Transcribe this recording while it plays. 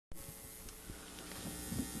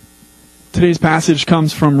Today's passage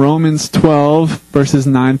comes from Romans 12, verses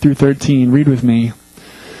 9 through 13. Read with me.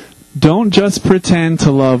 Don't just pretend to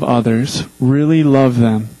love others. Really love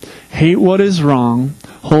them. Hate what is wrong.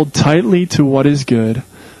 Hold tightly to what is good.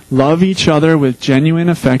 Love each other with genuine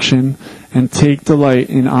affection and take delight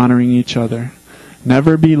in honoring each other.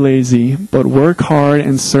 Never be lazy, but work hard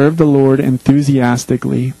and serve the Lord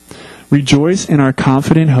enthusiastically. Rejoice in our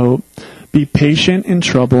confident hope. Be patient in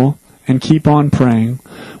trouble and keep on praying.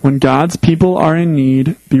 When God's people are in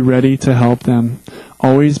need, be ready to help them.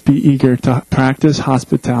 Always be eager to practice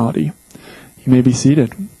hospitality. You may be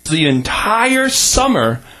seated. The entire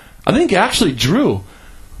summer, I think actually, Drew,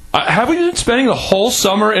 have we been spending the whole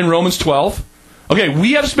summer in Romans 12? Okay,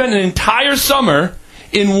 we have spent an entire summer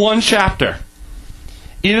in one chapter.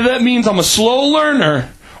 Either that means I'm a slow learner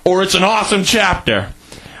or it's an awesome chapter.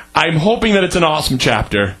 I'm hoping that it's an awesome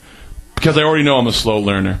chapter because I already know I'm a slow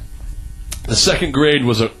learner. The second grade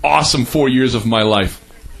was an awesome 4 years of my life.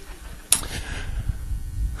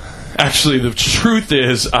 Actually, the truth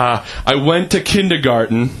is, I went to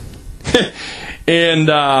kindergarten,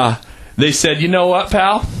 and they said, you know what,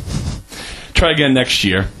 pal? Try again next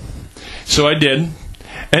year. So I did.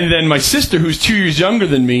 And then my sister, who's 2 years younger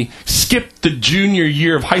than me, skipped the junior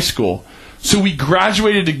year of high school. So we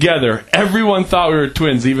graduated together. Everyone thought we were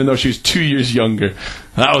twins, even though she was 2 years younger.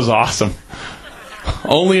 That was awesome.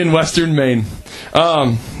 Only in Western Maine.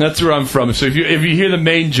 That's where I'm from. So if you hear the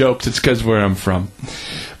Maine jokes, it's because where I'm from.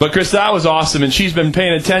 But Chris, that was awesome, and she's been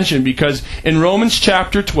paying attention because in Romans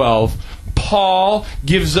chapter 12, Paul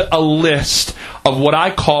gives a list of what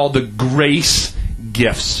I call the grace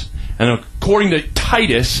gifts. And according to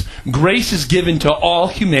Titus, grace is given to all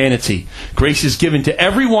humanity. Grace is given to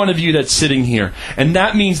every one of you that's sitting here. And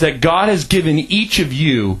that means that God has given each of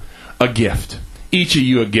you a gift. Each of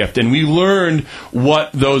you a gift. And we learned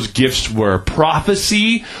what those gifts were.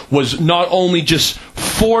 Prophecy was not only just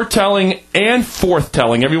foretelling and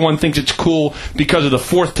forthtelling. Everyone thinks it's cool because of the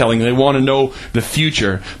forthtelling. They want to know the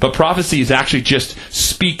future. But prophecy is actually just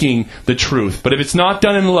speaking the truth. But if it's not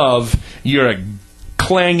done in love, you're a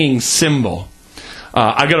clanging cymbal.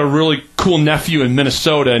 I got a really cool nephew in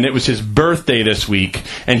Minnesota, and it was his birthday this week.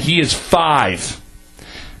 And he is 5.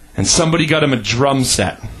 And somebody got him a drum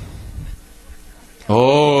set.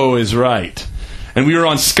 Oh, is right. And we were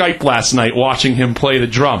on Skype last night watching him play the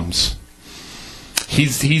drums.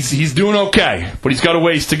 He's doing okay, but he's got a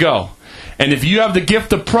ways to go. And if you have the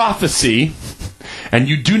gift of prophecy and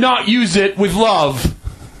you do not use it with love,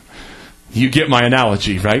 you get my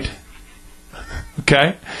analogy, right?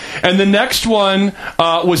 Okay? And the next one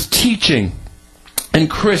was teaching. And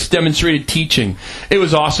Chris demonstrated teaching. It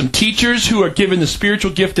was awesome. Teachers who are given the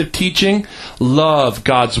spiritual gift of teaching love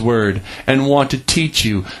God's Word and want to teach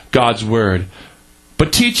you God's Word.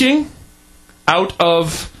 But teaching out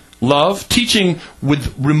of love, teaching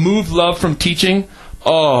with removed love from teaching,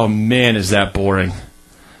 oh man, is that boring.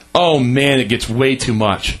 Oh man, it gets way too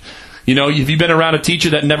much. You know, have you been around a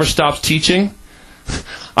teacher that never stops teaching?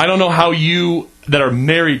 I don't know how you that are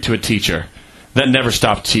married to a teacher that never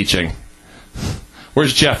stops teaching.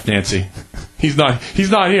 Where's Jeff, Nancy? He's not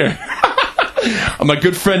here. My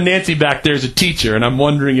good friend Nancy back there is a teacher, and I'm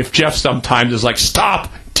wondering if Jeff sometimes is like, stop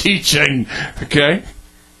teaching, okay?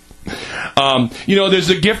 There's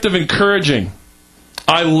a gift of encouraging.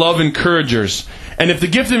 I love encouragers. And if the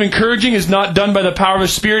gift of encouraging is not done by the power of the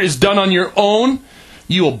Spirit, is done on your own,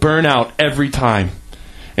 you will burn out every time.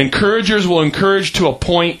 Encouragers will encourage to a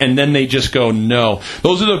point, and then they just go, no.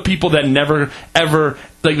 Those are the people that never, ever,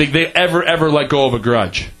 they ever let go of a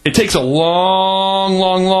grudge. It takes a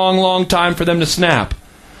long time for them to snap.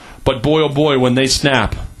 But boy, oh boy, when they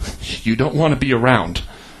snap, you don't want to be around.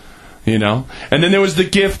 You know? And then there was the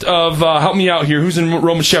gift of, help me out here, who's in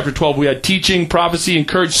Romans chapter 12? We had teaching, prophecy,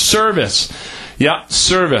 encourage, service. Yeah,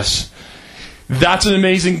 service. That's an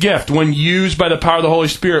amazing gift when used by the power of the Holy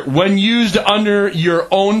Spirit. When used under your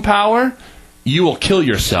own power, you will kill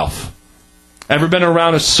yourself. Ever been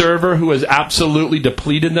around a server who has absolutely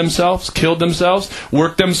depleted themselves, killed themselves,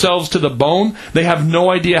 worked themselves to the bone? They have no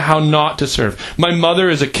idea how not to serve. My mother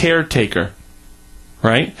is a caretaker,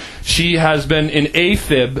 right? She has been in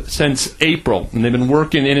AFib since April, and they've been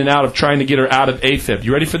working in and out of trying to get her out of AFib.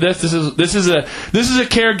 You ready for this? This is a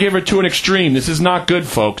caregiver to an extreme. This is not good,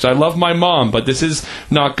 folks. I love my mom, but this is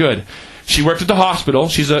not good. She worked at the hospital.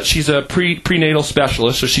 She's a prenatal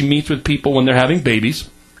specialist, so she meets with people when they're having babies.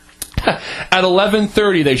 At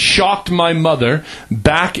 11:30, they shocked my mother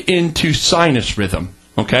back into sinus rhythm.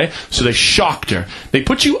 Okay? So they shocked her. They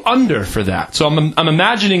put you under for that. So I'm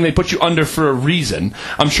imagining they put you under for a reason.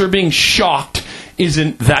 I'm sure being shocked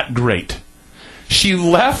isn't that great. She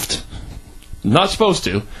left not supposed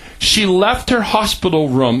to. She left her hospital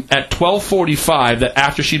room at 12:45 that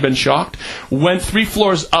after she'd been shocked, went 3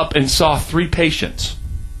 floors up and saw 3 patients.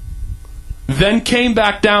 Then came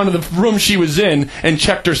back down to the room she was in and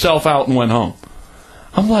checked herself out and went home.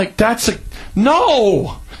 I'm like,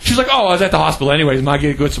 no! She's like, oh, I was at the hospital anyways, I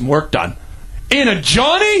get some work done. In a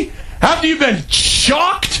Johnny? After you've been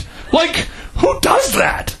shocked? Like, who does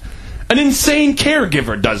that? An insane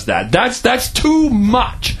caregiver does that. That's too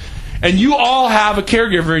much. And you all have a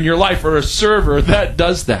caregiver in your life or a server that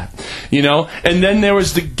does that. You know? And then there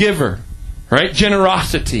was the giver, right?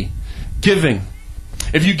 Generosity. Giving.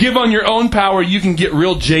 If you give on your own power, you can get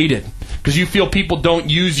real jaded because you feel people don't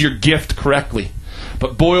use your gift correctly.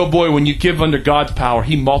 But boy, oh boy, when you give under God's power,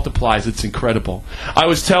 He multiplies. It's incredible. I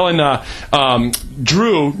was telling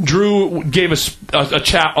Drew gave us a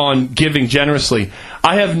chat on giving generously.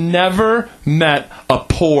 I have never met a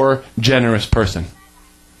poor, generous person.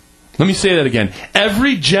 Let me say that again.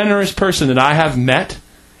 Every generous person that I have met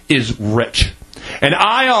is rich. And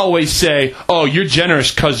I always say, oh, you're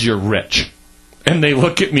generous because you're rich. And they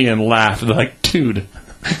look at me and laugh. They're like, dude,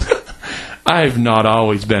 I've not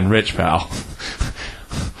always been rich, pal.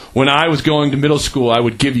 When I was going to middle school, I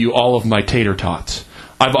would give you all of my tater tots.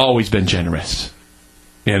 I've always been generous.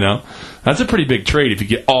 You know? That's a pretty big trade if you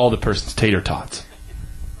get all the person's tater tots.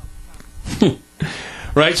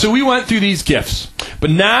 Right? So we went through these gifts. But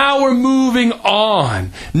now we're moving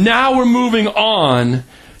on. Now we're moving on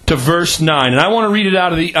to verse 9. And I want to read it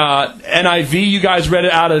out of the NIV. You guys read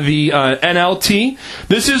it out of the NLT.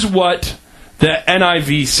 This is what the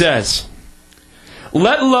NIV says.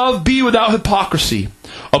 Let love be without hypocrisy.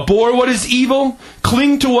 Abhor what is evil.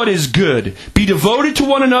 Cling to what is good. Be devoted to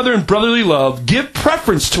one another in brotherly love. Give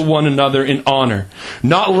preference to one another in honor.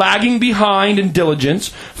 Not lagging behind in diligence.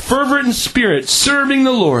 Fervent in spirit. Serving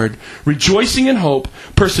the Lord. Rejoicing in hope.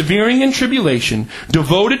 Persevering in tribulation.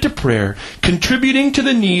 Devoted to prayer. Contributing to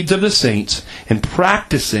the needs of the saints. And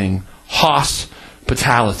practicing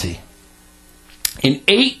hospitality. In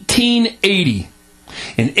 1880,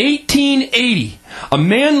 a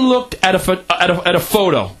man looked at a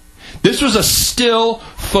photo. This was a still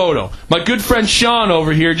photo. My good friend Sean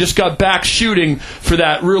over here just got back shooting for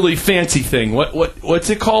that really fancy thing. What's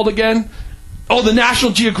it called again? Oh, the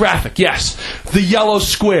National Geographic. Yes, the yellow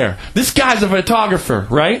square. This guy's a photographer,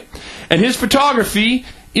 right? And his photography,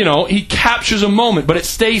 you know, he captures a moment, but it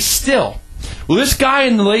stays still. Well, this guy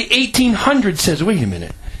in the late 1800s says, wait a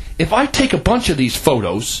minute. If I take a bunch of these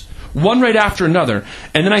photos, one right after another,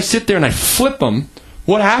 and then I sit there and I flip them,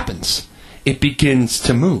 what happens? It begins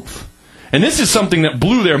to move. And this is something that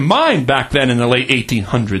blew their mind back then in the late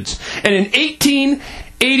 1800s. And in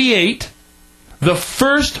 1888, the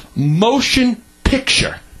first motion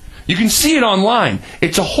picture, you can see it online,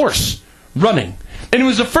 it's a horse running. And it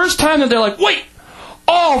was the first time that they're like, wait,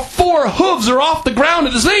 all 4 hooves are off the ground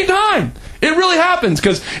at the same time. It really happens,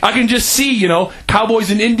 because I can just see, you know, cowboys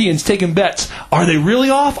and Indians taking bets. Are they really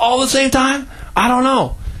off all at the same time? I don't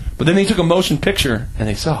know. But then they took a motion picture and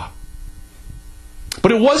they saw.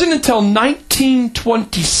 But it wasn't until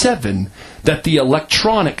 1927 that the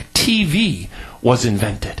electronic TV was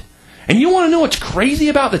invented. And you want to know what's crazy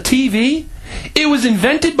about the TV? It was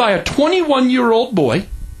invented by a 21-year-old boy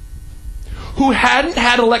who hadn't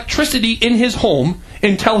had electricity in his home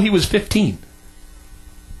until he was 15.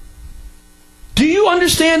 Do you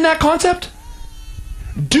understand that concept?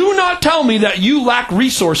 Do not tell me that you lack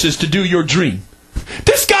resources to do your dream.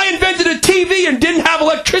 This guy invented a TV and didn't have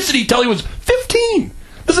electricity till he was 15.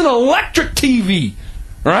 This is an electric TV,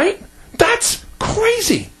 right? That's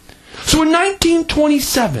crazy. So in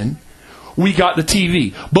 1927, we got the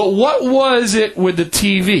TV. But what was it with the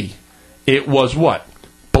TV? It was what?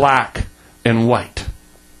 Black and white.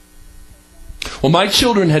 Well, my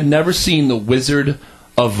children had never seen The Wizard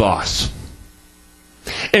of Oz.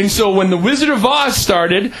 And so when The Wizard of Oz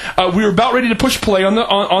started, we were about ready to push play on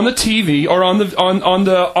the TV or on the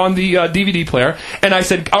DVD player, and I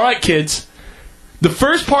said, "All right, kids, the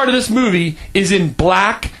first part of this movie is in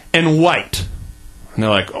black and white." And they're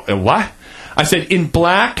like, "Oh, what?" I said, "In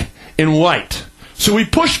black and white." So we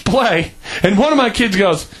pushed play, and one of my kids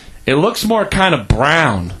goes, "It looks more kind of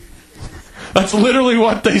brown." That's literally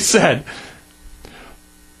what they said.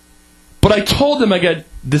 But I told them, I got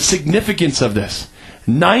the significance of this.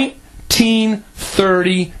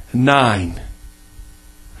 1939.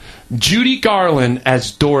 Judy Garland as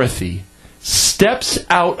Dorothy steps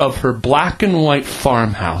out of her black and white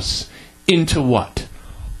farmhouse into what?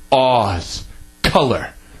 Oz.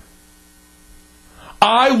 Color.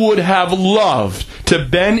 I would have loved to have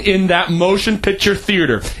been in that motion picture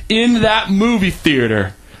theater, in that movie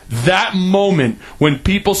theater, that moment when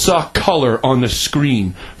people saw color on the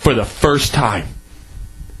screen for the first time.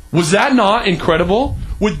 Was that not incredible?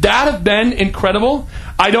 Would that have been incredible?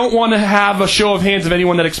 I don't want to have a show of hands of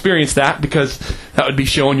anyone that experienced that, because that would be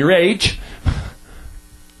showing your age.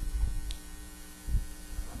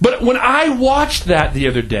 But when I watched that the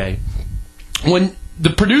other day, when the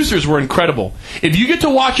producers were incredible. If you get to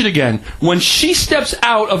watch it again, when she steps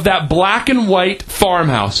out of that black and white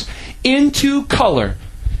farmhouse into color,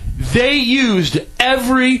 they used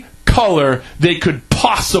every color they could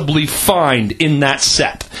possibly find in that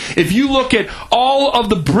set. If you look at all of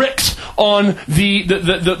the bricks on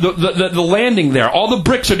the landing there, all the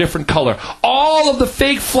bricks are different color. All of the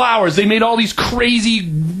fake flowers, they made all these crazy,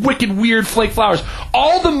 wicked, weird fake flowers.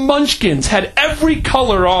 All the munchkins had every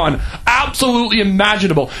color on, absolutely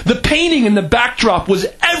imaginable. The painting in the backdrop was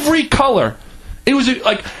every color. It was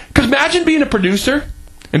like, because imagine being a producer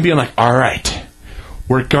and being like, all right,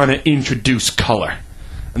 we're going to introduce color.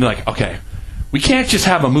 And they're like, okay, we can't just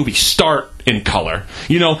have a movie start in color.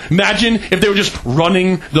 You know, imagine if they were just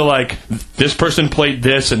running the, like, this person played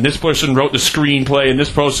this, and this person wrote the screenplay, and this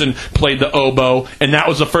person played the oboe, and that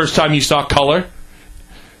was the first time you saw color.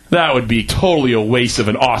 That would be totally a waste of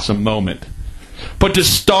an awesome moment. But to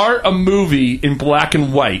start a movie in black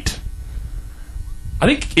and white, I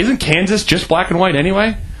think, isn't Kansas just black and white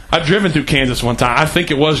anyway? I've driven through Kansas one time. I think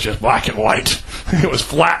it was just black and white. It was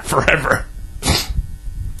flat forever.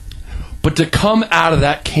 But to come out of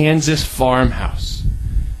that Kansas farmhouse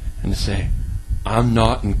and to say, I'm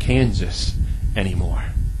not in Kansas anymore,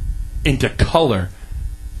 into color.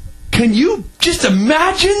 Can you just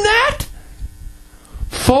imagine that?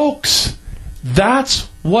 Folks, that's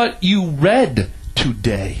what you read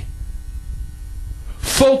today.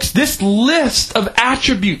 Folks, this list of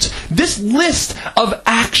attributes, this list of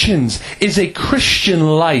actions is a Christian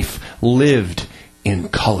life lived in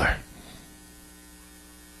color.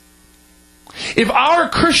 If our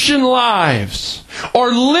Christian lives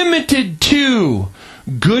are limited to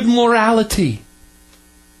good morality,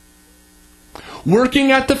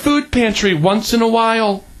 working at the food pantry once in a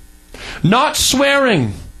while, not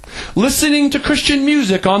swearing, listening to Christian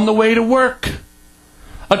music on the way to work,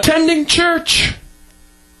 attending church,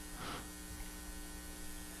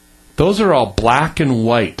 those are all black and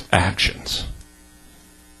white actions.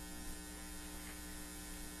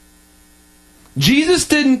 Jesus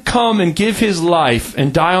didn't come and give his life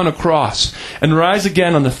and die on a cross and rise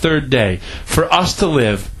again on the third day for us to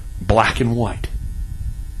live black and white.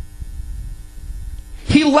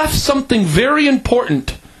 He left something very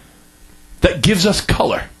important that gives us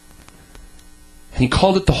color. And he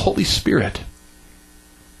called it the Holy Spirit.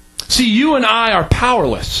 See, you and I are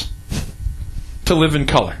powerless to live in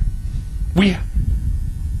color.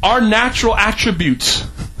 Our natural attributes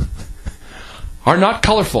are not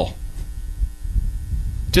colorful.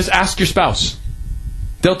 Just ask your spouse.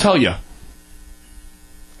 They'll tell you.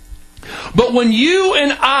 But when you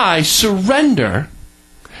and I surrender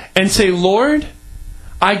and say, Lord,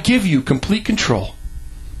 I give you complete control.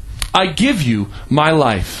 I give you my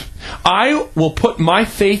life. I will put my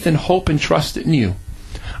faith and hope and trust in you.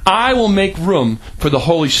 I will make room for the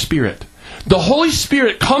Holy Spirit. The Holy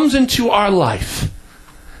Spirit comes into our life.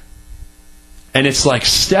 And it's like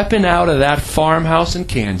stepping out of that farmhouse in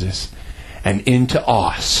Kansas and into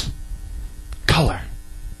Oz. Color.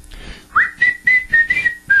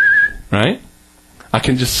 Right? I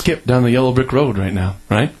can just skip down the yellow brick road right now,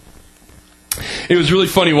 right? It was really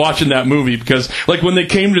funny watching that movie because, like, when they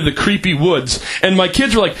came to the creepy woods, and my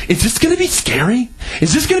kids were like, is this going to be scary?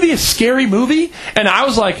 Is this going to be a scary movie? And I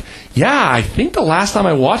was like, yeah, I think the last time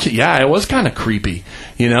I watched it, yeah, it was kind of creepy.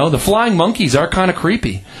 You know, the flying monkeys are kind of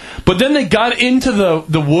creepy. But then they got into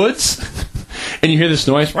the woods, and you hear this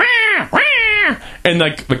noise, and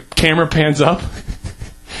like the camera pans up,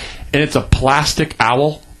 and it's a plastic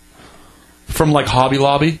owl from like Hobby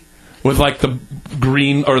Lobby with like the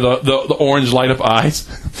green or the orange light up eyes.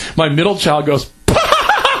 My middle child goes,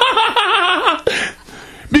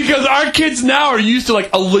 because our kids now are used to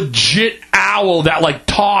like a legit owl that like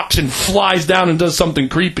talks and flies down and does something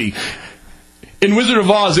creepy. In Wizard of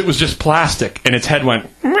Oz, it was just plastic, and its head went,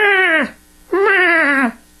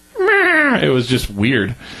 it was just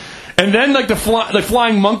weird. And then, like, the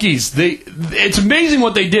flying monkeys, it's amazing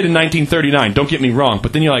what they did in 1939, don't get me wrong.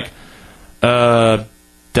 But then you're like,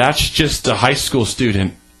 that's just a high school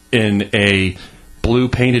student in a blue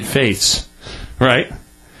painted face, right?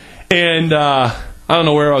 And I don't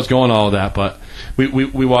know where I was going all of that, but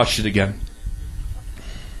we watched it again.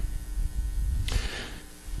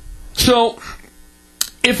 So,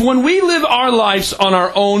 if when we live our lives on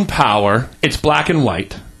our own power, it's black and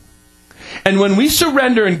white, And when we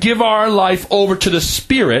surrender and give our life over to the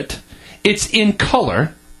Spirit, it's in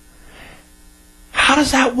color. How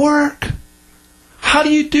does that work? How do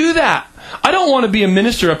you do that? I don't want to be a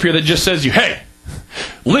minister up here that just says you, hey,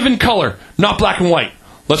 live in color, not black and white.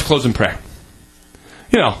 Let's close and pray.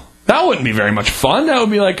 That wouldn't be very much fun. That would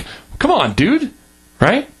be like, come on, dude.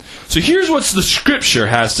 Right? So here's what the Scripture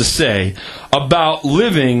has to say about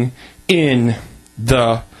living in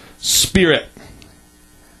the Spirit.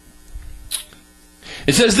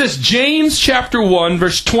 It says this, James chapter 1,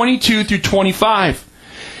 verse 22 through 25.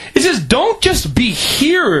 It says, don't just be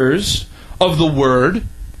hearers of the word,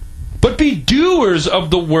 but be doers of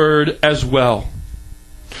the word as well.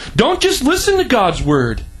 Don't just listen to God's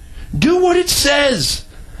word. Do what it says.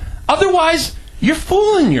 Otherwise, you're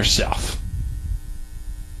fooling yourself.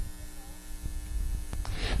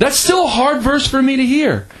 That's still a hard verse for me to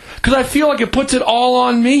hear, because I feel like it puts it all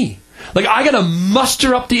on me. Like, I got to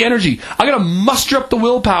muster up the energy. I got to muster up the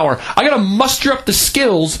willpower. I got to muster up the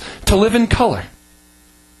skills to live in color.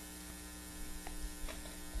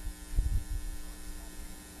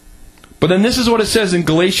 But then this is what it says in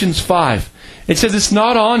Galatians 5. It says it's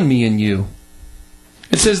not on me and you.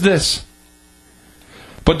 It says this,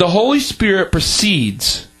 but the Holy Spirit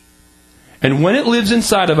proceeds, and when it lives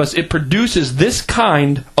inside of us, it produces this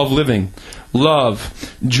kind of living: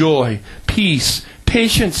 love, joy, peace,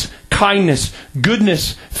 patience, kindness,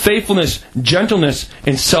 goodness, faithfulness, gentleness,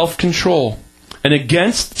 and self-control. And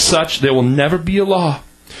against such there will never be a law.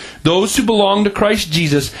 Those who belong to Christ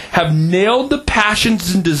Jesus have nailed the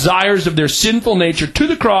passions and desires of their sinful nature to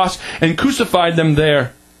the cross and crucified them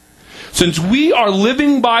there. Since we are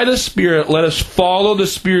living by the Spirit, let us follow the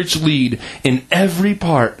Spirit's lead in every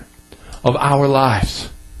part of our lives.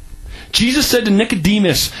 Jesus said to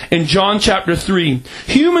Nicodemus in John chapter 3,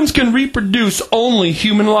 humans can reproduce only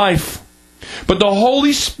human life, but the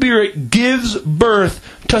Holy Spirit gives birth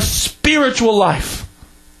to spiritual life.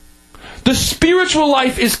 The spiritual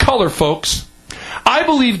life is color, folks. I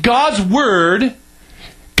believe God's Word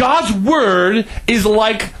is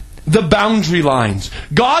like the boundary lines.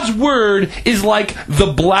 God's Word is like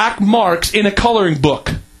the black marks in a coloring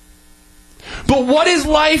book. But what is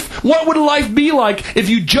life? What would life be like if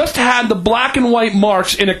you just had the black and white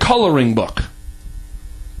marks in a coloring book?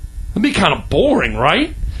 It'd be kind of boring,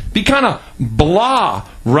 right? Be kind of blah,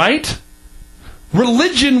 right?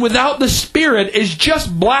 Religion without the Spirit is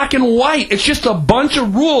just black and white. It's just a bunch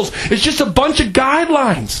of rules. It's just a bunch of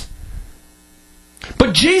guidelines.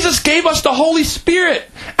 But Jesus gave us the Holy Spirit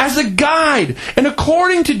as a guide. And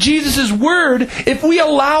according to Jesus' Word, if we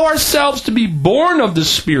allow ourselves to be born of the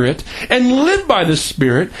Spirit and live by the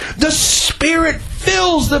Spirit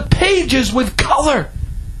fills the pages with color.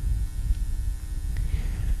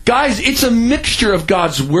 Guys, it's a mixture of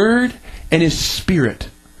God's Word and His Spirit.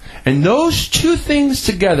 And those two things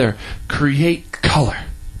together create color.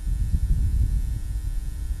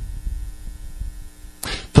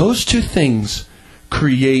 Those two things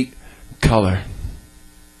create color.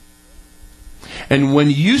 And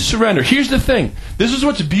when you surrender, here's the thing. This is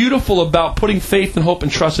what's beautiful about putting faith and hope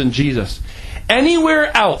and trust in Jesus.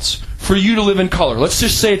 Anywhere else for you to live in color, let's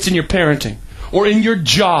just say it's in your parenting, or in your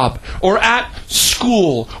job, or at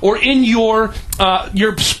school, or in your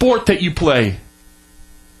sport that you play,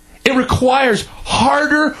 it requires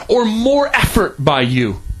harder or more effort by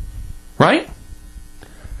you. Right?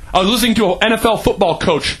 I was listening to an NFL football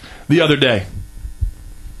coach the other day.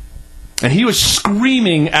 And he was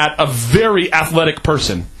screaming at a very athletic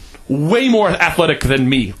person. Way more athletic than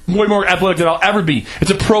me. Way more athletic than I'll ever be.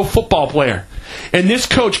 It's a pro football player. And this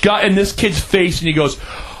coach got in this kid's face and he goes,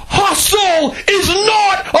 "Hustle is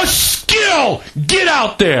not a skill! Get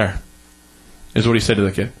out there!" Is what he said to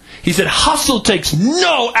the kid. He said, "Hustle takes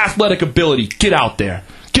no athletic ability. Get out there.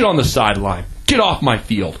 Get on the sideline. Get off my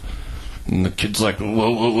field." And the kid's like,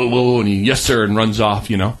 "Whoa, whoa, whoa, whoa," and he, "Yes, sir," and runs off,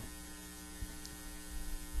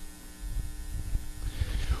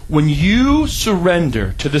 When you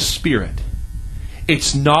surrender to the Spirit,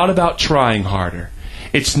 it's not about trying harder.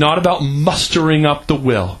 It's not about mustering up the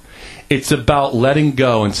will. It's about letting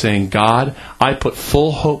go and saying, "God, I put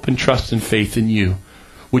full hope and trust and faith in you.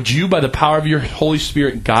 Would you, by the power of your Holy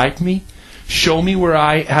Spirit, guide me? Show me where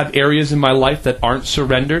I have areas in my life that aren't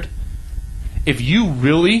surrendered." If you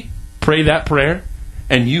really pray that prayer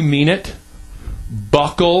and you mean it,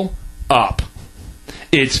 buckle up.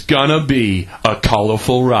 It's gonna be a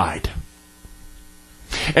colorful ride.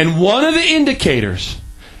 And one of the indicators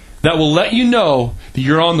that will let you know that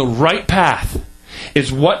you're on the right path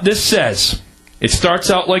is what this says. It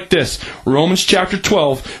starts out like this. Romans chapter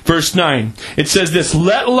 12, verse 9. It says this,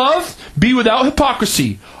 "Let love be without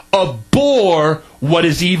hypocrisy. Abhor what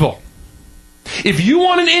is evil." If you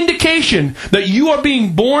want an indication that you are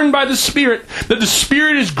being born by the Spirit, that the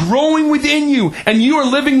Spirit is growing within you, and you are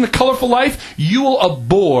living the colorful life, you will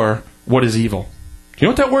abhor what is evil. You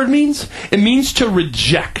know what that word means? It means to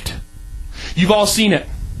reject. You've all seen it.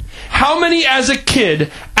 How many as a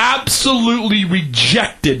kid absolutely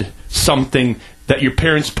rejected something that your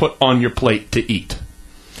parents put on your plate to eat?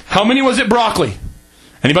 How many was it broccoli?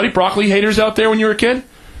 Anybody broccoli haters out there when you were a kid?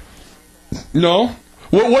 No?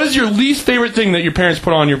 What is your least favorite thing that your parents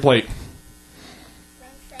put on your plate?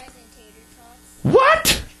 French fries and tater tots.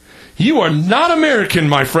 What? You are not American,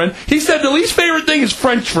 my friend. He said the least favorite thing is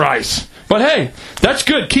French fries. But hey, that's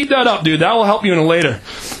good. Keep that up, dude. That will help you in a later.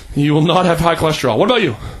 You will not have high cholesterol. What about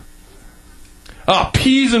you?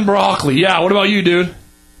 Peas and broccoli. Yeah, what about you, dude?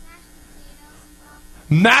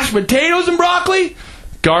 Mashed potatoes and broccoli?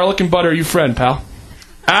 Garlic and butter are you friend, pal.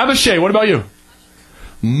 Abishay, what about you?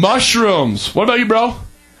 Mushrooms. What about you, bro?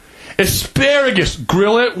 Asparagus.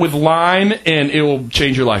 Grill it with lime and it will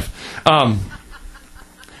change your life.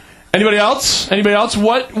 Anybody else? Anybody else?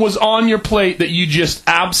 What was on your plate that you just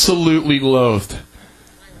absolutely loathed?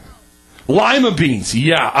 Lima beans.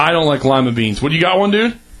 Yeah, I don't like lima beans. What, you got one,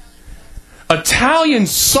 dude? Italian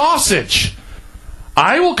sausage.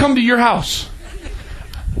 I will come to your house.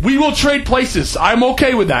 We will trade places. I'm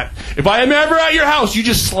okay with that. If I am ever at your house, you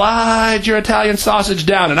just slide your Italian sausage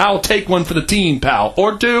down and I'll take one for the team, pal.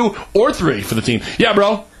 Or 2 or 3 for the team. Yeah,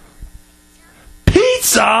 bro.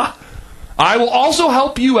 Pizza? I will also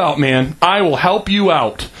help you out, man. I will help you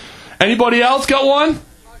out. Anybody else got one?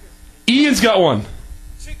 Ian's got one.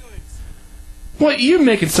 Chicken wings. What? You're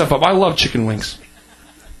making stuff up. I love chicken wings.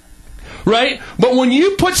 Right? But when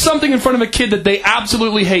you put something in front of a kid that they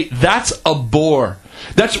absolutely hate, that's a bore.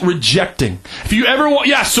 That's rejecting. If you ever want...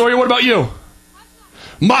 Yeah, Sawyer, what about you?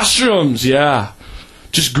 Mushrooms, yeah.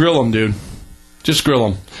 Just grill them, dude. Just grill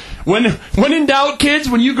them. When in doubt, kids,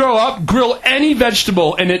 when you grow up, grill any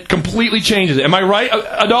vegetable and it completely changes it. Am I right,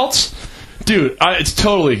 adults? Dude, it's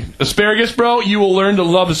totally... Asparagus, bro, you will learn to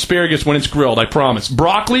love asparagus when it's grilled, I promise.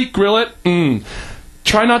 Broccoli, grill it.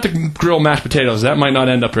 Try not to grill mashed potatoes. That might not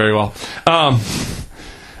end up very well.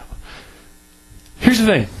 Here's the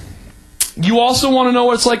thing. You also want to know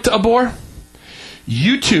what it's like to abhor?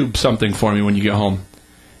 YouTube something for me when you get home.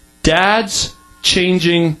 Dads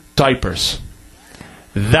changing diapers.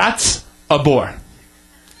 That's a bore.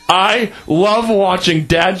 I love watching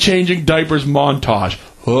dad changing diapers montage.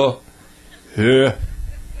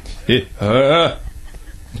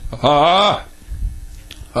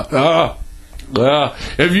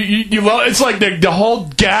 If you love, it's like the whole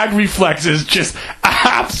gag reflex is just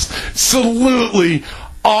absolutely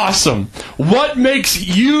awesome. What makes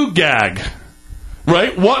you gag?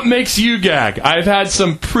 Right? What makes you gag? I've had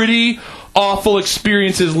some pretty awful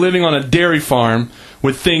experiences living on a dairy farm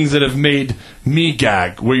with things that have made me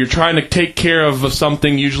gag, where you're trying to take care of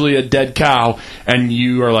something, usually a dead cow, and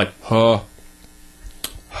you are like, and,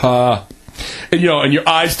 and your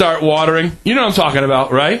eyes start watering. You know what I'm talking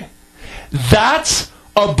about, right? That's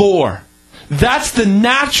a bore. That's the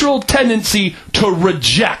natural tendency to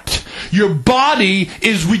reject. Your body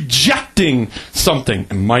is rejecting something.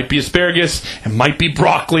 It might be asparagus. It might be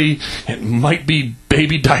broccoli. It might be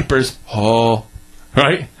baby diapers.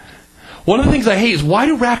 Right? One of the things I hate is, why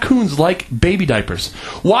do raccoons like baby diapers?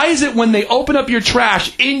 Why is it when they open up your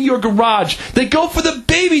trash in your garage, they go for the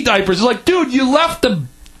baby diapers? It's like, dude, you left the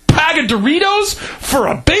bag of Doritos for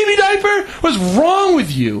a baby diaper? What's wrong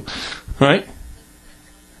with you? Right?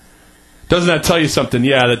 Doesn't that tell you something?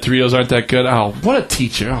 Yeah, that Doritos aren't that good. Oh, what a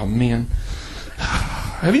teacher. Oh, man.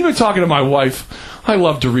 Have you been talking to my wife? I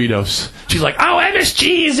love Doritos. She's like, oh,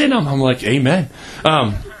 MSG is in them. I'm like, amen.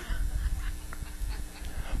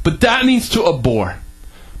 But that means to abhor.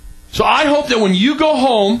 So I hope that when you go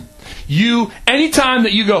home, anytime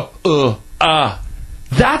that you go,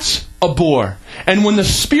 that's abhor. And when the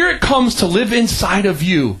Spirit comes to live inside of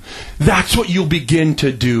you, that's what you'll begin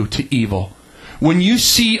to do to evil. When you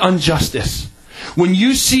see injustice, when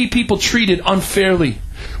you see people treated unfairly,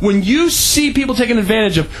 when you see people taken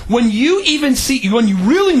advantage of, when you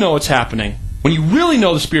really know what's happening, when you really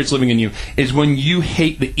know the Spirit's living in you, is when you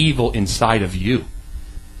hate the evil inside of you.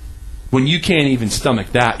 When you can't even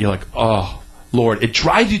stomach that, you're like, oh, Lord. It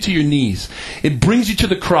drives you to your knees. It brings you to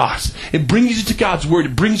the cross. It brings you to God's Word.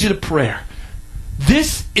 It brings you to prayer.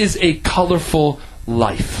 This is a colorful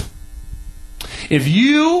life. If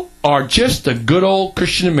you are just a good old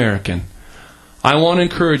Christian American, I want to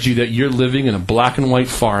encourage you that you're living in a black and white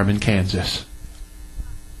farm in Kansas.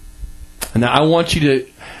 And I want you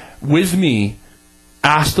to, with me,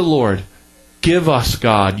 ask the Lord, give us,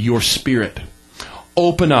 God, your Spirit.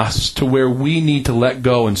 Open us to where we need to let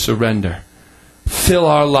go and surrender. fill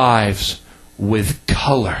our lives with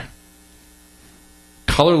color.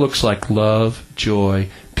 Color looks like love, joy,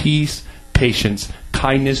 peace, patience,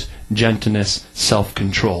 kindness, gentleness,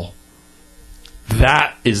 self-control.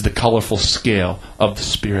 That is the colorful scale of the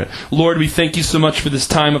Spirit. Lord, we thank you so much for this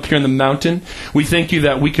time up here on the mountain. We thank you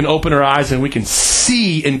that we can open our eyes and we can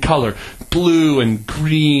see in color, blue and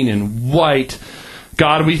green and white.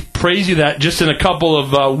 God, we praise you that just in a couple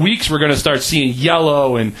of weeks we're going to start seeing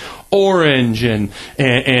yellow and orange and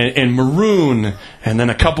maroon. And then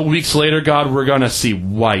a couple weeks later, God, we're going to see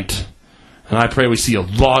white. And I pray we see a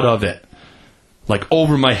lot of it. Like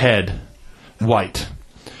over my head, white.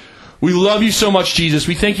 We love you so much, Jesus.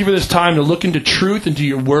 We thank you for this time to look into truth, into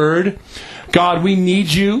your word. God, we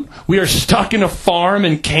need you. We are stuck in a farm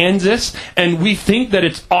in Kansas, and we think that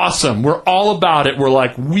it's awesome. We're all about it. We're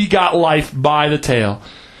like, we got life by the tail.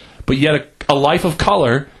 But yet a life of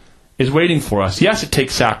color is waiting for us. Yes, it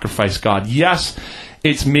takes sacrifice, God. Yes,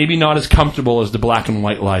 it's maybe not as comfortable as the black and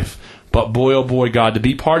white life. But boy, oh boy, God, to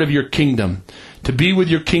be part of your kingdom, to be with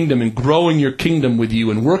your kingdom and growing your kingdom with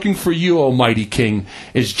you and working for you, Almighty King,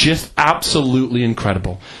 is just absolutely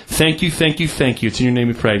incredible. Thank you, thank you, thank you. It's in your name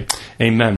we pray. Amen.